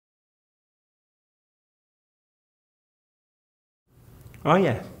Oh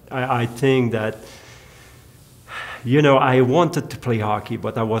yeah, I think that, I wanted to play hockey,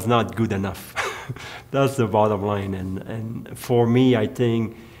 but I was not good enough. That's the bottom line. And for me, I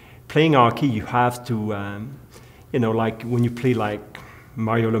think playing hockey, you have to, like when you play like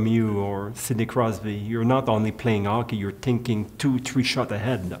Mario Lemieux or Sidney Crosby, you're not only playing hockey, you're thinking 2-3 shots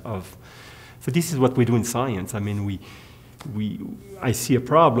ahead of. So this is what we do in science. I mean, I see a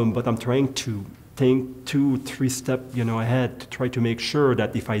problem, but I'm trying to think 2-3 steps, ahead to try to make sure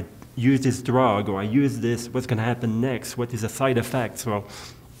that if I use this drug or I use this, what's going to happen next? What is the side effect? So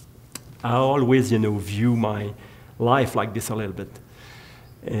I always, view my life like this a little bit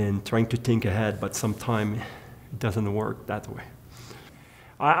and trying to think ahead, but sometimes it doesn't work that way.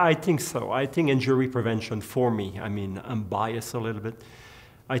 I think so. I think injury prevention for me, I mean, I'm biased a little bit.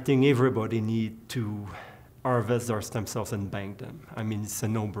 I think everybody needs to harvest their stem cells and bank them. I mean, it's a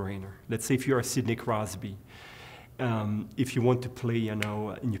no-brainer. Let's say if you're a Sidney Crosby, if you want to play, in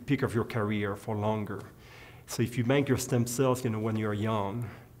the peak of your career for longer. So if you bank your stem cells, when you're young,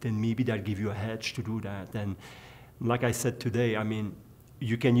 then maybe that'll give you a hedge to do that. And like I said today, I mean,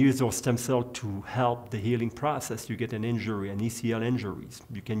 you can use those stem cells to help the healing process. You get an injury, an ACL injuries,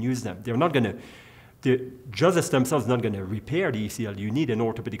 you can use them. They're not going to, just the stem cells not going to repair the ACL. You need an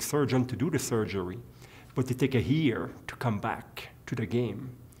orthopedic surgeon to do the surgery, but they take a year to come back to the game.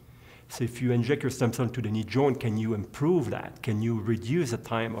 So if you inject your stem cell into the knee joint, can you improve that? Can you reduce the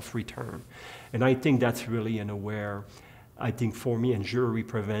time of return? And I think that's really, where I think for me, injury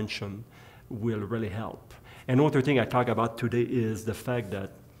prevention will really help. Another thing I talk about today is the fact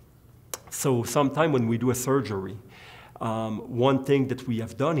that, so sometime when we do a surgery, one thing that we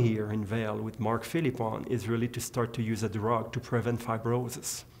have done here in Vail with Mark Philippon is really to start to use a drug to prevent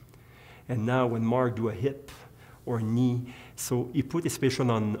fibrosis. And now when Mark do a hip or a knee, so he put his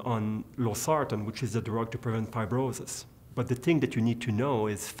patient on losartan, which is a drug to prevent fibrosis. But the thing that you need to know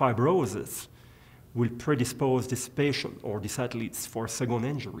is fibrosis will predispose this patient or these athletes for second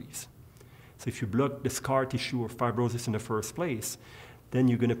injuries. So if you block the scar tissue or fibrosis in the first place, then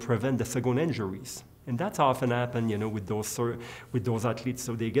you're going to prevent the second injuries. And that's often happen, with those athletes.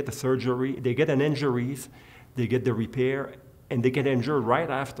 So they get the surgery, they get an injuries, they get the repair, and they get injured right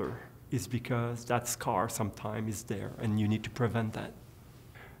after. Is because that scar sometimes is there, and you need to prevent that.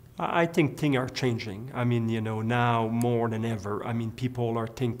 I think things are changing. I mean, now more than ever, I mean, people are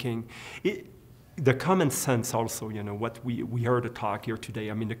thinking. The common sense also, what we heard a talk here today,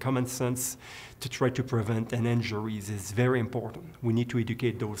 I mean, the common sense to try to prevent an injuries is very important. We need to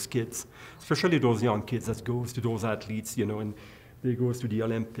educate those kids, especially those young kids that goes to those athletes, and they goes to the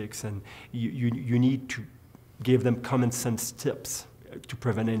Olympics, and you need to give them common sense tips to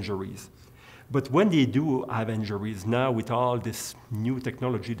prevent injuries. But when they do have injuries, now with all this new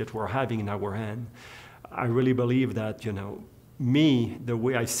technology that we're having in our hand, I really believe that, the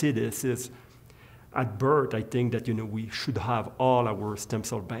way I see this is, at birth, I think that, we should have all our stem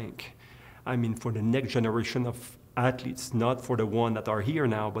cell bank. I mean, for the next generation of athletes, not for the one that are here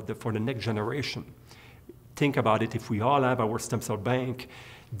now, but for the next generation. Think about it, if we all have our stem cell bank,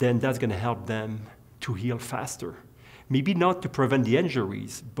 then that's gonna help them to heal faster. Maybe not to prevent the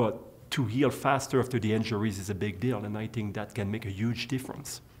injuries, but to heal faster after the injuries is a big deal, and I think that can make a huge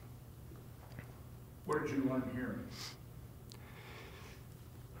difference. What did you learn here?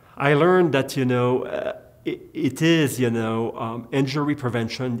 I learned that, it is, injury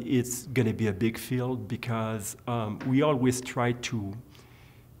prevention is going to be a big field because we always try to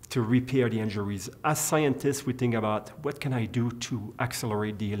repair the injuries. As scientists, we think about what can I do to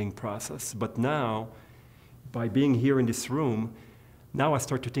accelerate the healing process. But now, by being here in this room, now I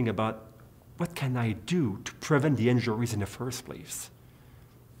start to think about what can I do to prevent the injuries in the first place.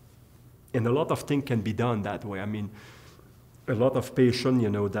 And a lot of things can be done that way. I mean, a lot of patients,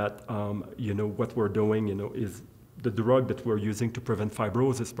 what we're doing, is the drug that we're using to prevent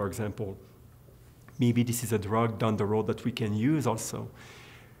fibrosis, for example. Maybe this is a drug down the road that we can use also,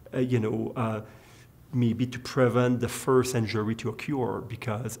 maybe to prevent the first injury to occur,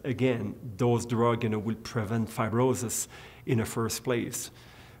 because again, those drugs, will prevent fibrosis in the first place.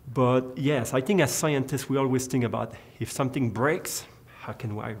 But yes, I think as scientists, we always think about if something breaks, how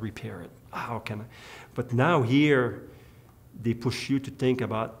can I repair it? How can I? But now here, they push you to think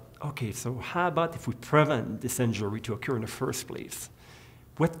about, okay, so how about if we prevent this injury to occur in the first place?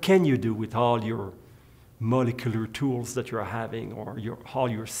 What can you do with all your molecular tools that you're having or all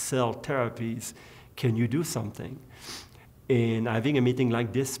your cell therapies? Can you do something? And having a meeting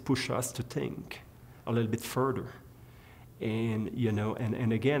like this push us to think a little bit further. And,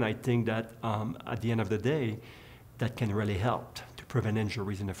 and again, I think that at the end of the day, that can really help to prevent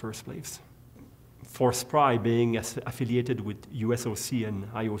injuries in the first place. for SPRI being affiliated with USOC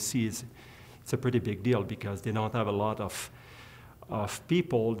and IOC it's a pretty big deal because they don't have a lot of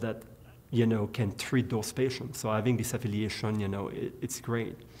people that, can treat those patients. So having this affiliation, it's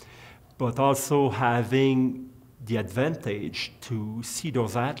great. But also having the advantage to see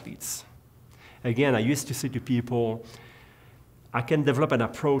those athletes. Again, I used to say to people, I can develop an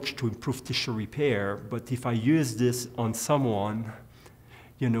approach to improve tissue repair, but if I use this on someone,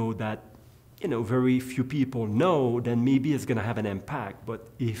 that very few people know, then maybe it's going to have an impact. But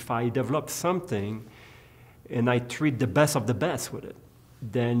if I develop something and I treat the best of the best with it,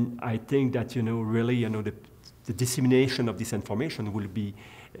 then I think that, really, the dissemination of this information will be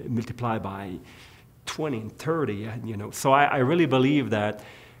multiplied by 20 and 30, So I really believe that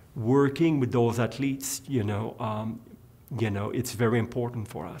working with those athletes, it's very important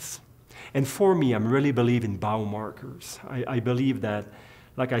for us. And for me, I really believe in biomarkers. I believe that,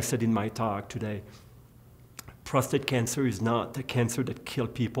 like I said in my talk today, prostate cancer is not a cancer that kills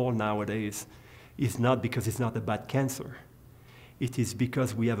people nowadays. It's not because it's not a bad cancer. It is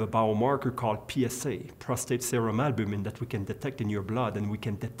because we have a biomarker called PSA, prostate serum albumin, that we can detect in your blood, and we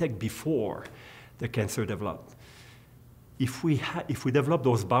can detect before the cancer developed. If we develop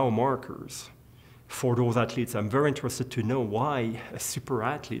those biomarkers for those athletes, I'm very interested to know why super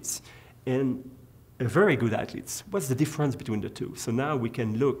athletes and very good athletes, what's the difference between the two? So now we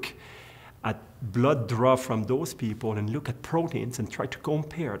can look at blood draw from those people and look at proteins and try to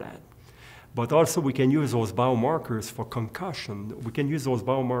compare that. But also we can use those biomarkers for concussion. We can use those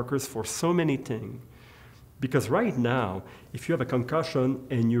biomarkers for so many things. Because right now, if you have a concussion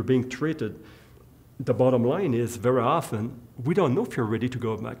and you're being treated, the bottom line is very often, we don't know if you're ready to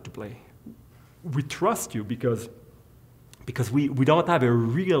go back to play. We trust you because we don't have a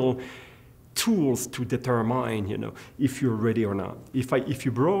real tools to determine, if you're ready or not. If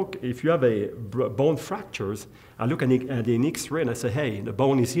you have a bone fractures, I look at an X-ray and I say, hey, the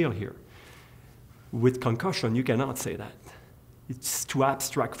bone is healed here. With concussion, you cannot say that. It's too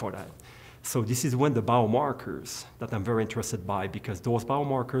abstract for that. So this is when the biomarkers that I'm very interested by, because those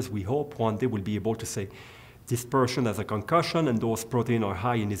biomarkers, we hope one day will be able to say, this person has a concussion and those proteins are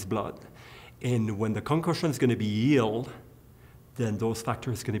high in his blood. And when the concussion is going to be healed, then those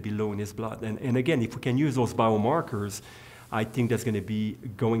factors are going to be low in his blood. And again, if we can use those biomarkers, I think that's going to be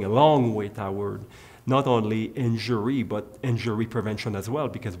going a long way toward not only injury, but injury prevention as well,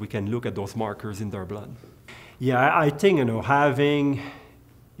 because we can look at those markers in their blood. Yeah, I think, having,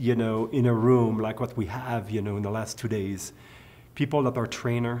 in a room like what we have, in the last 2 days, people that are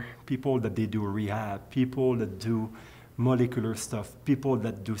trainer, people that they do rehab, people that do molecular stuff, people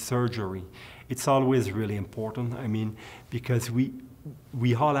that do surgery, it's always really important. I mean, because we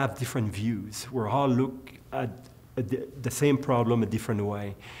all have different views. We all look at the same problem a different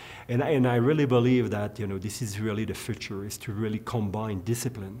way. And I really believe that, this is really the future, is to really combine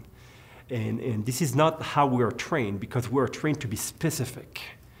discipline. And this is not how we are trained, because we are trained to be specific.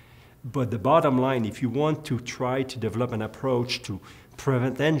 But the bottom line, if you want to try to develop an approach to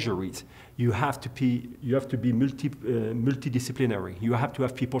prevent injuries, you have to be multidisciplinary. You have to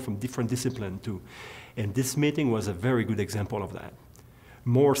have people from different disciplines too. And this meeting was a very good example of that.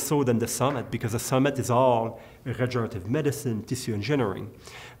 More so than the summit, because the summit is all regenerative medicine, tissue engineering.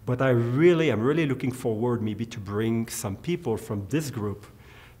 But I'm really looking forward maybe to bring some people from this group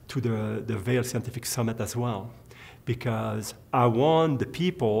to the Vail Scientific Summit as well, because I want the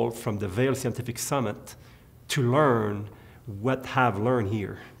people from the Vail Scientific Summit to learn what I've learned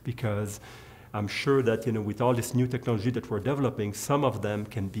here, because I'm sure that, with all this new technology that we're developing, some of them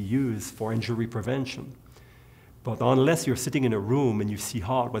can be used for injury prevention. But unless you're sitting in a room and you see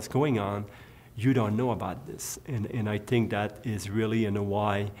what's going on, you don't know about this. And I think that is really,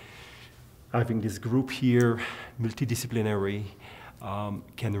 why having this group here, multidisciplinary,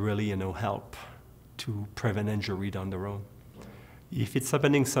 can really, help to prevent injury down the road. If it's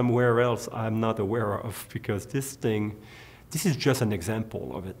happening somewhere else, I'm not aware of, because this is just an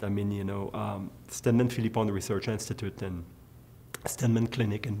example of it. I mean, Steadman Philippon Research Institute and Steadman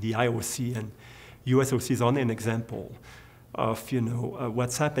Clinic and the IOC and USOC is only an example of,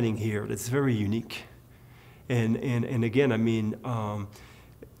 what's happening here. It's very unique. And again, I mean,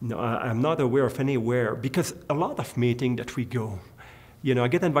 no, I'm not aware of anywhere, because a lot of meetings that we go, I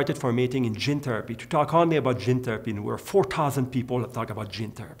get invited for a meeting in gene therapy to talk only about gene therapy, and we're 4,000 people that talk about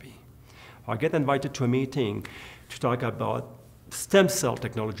gene therapy. Or I get invited to a meeting to talk about stem cell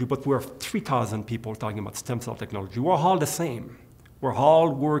technology, but we're 3,000 people talking about stem cell technology. We're all the same. We're all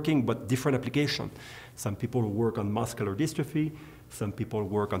working, but different applications. Some people work on muscular dystrophy, some people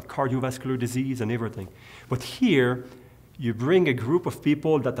work on cardiovascular disease and everything. But here, you bring a group of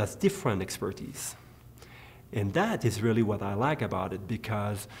people that has different expertise. And that is really what I like about it,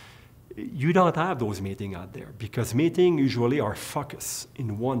 because you don't have those meetings out there, because meetings usually are focused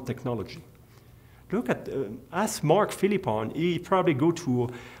in one technology. Look at, ask Mark Philippon, he probably go to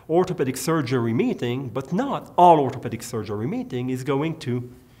orthopedic surgery meeting, but not all orthopedic surgery meeting is going to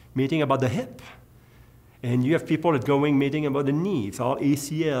meeting about the hip. And you have people that going meeting about the knees, all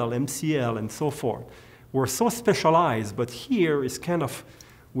ACL, MCL, and so forth. We're so specialized, but here is kind of,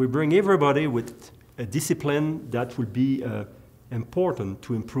 we bring everybody with a discipline that will be important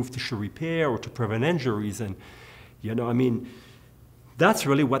to improve tissue repair or to prevent injuries. And, you know, I mean, that's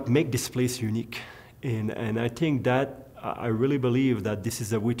really what makes this place unique. And I think that I really believe that this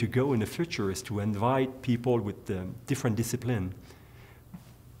is the way to go in the future, is to invite people with different discipline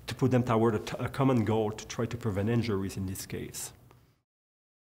to put them toward a common goal to try to prevent injuries in this case.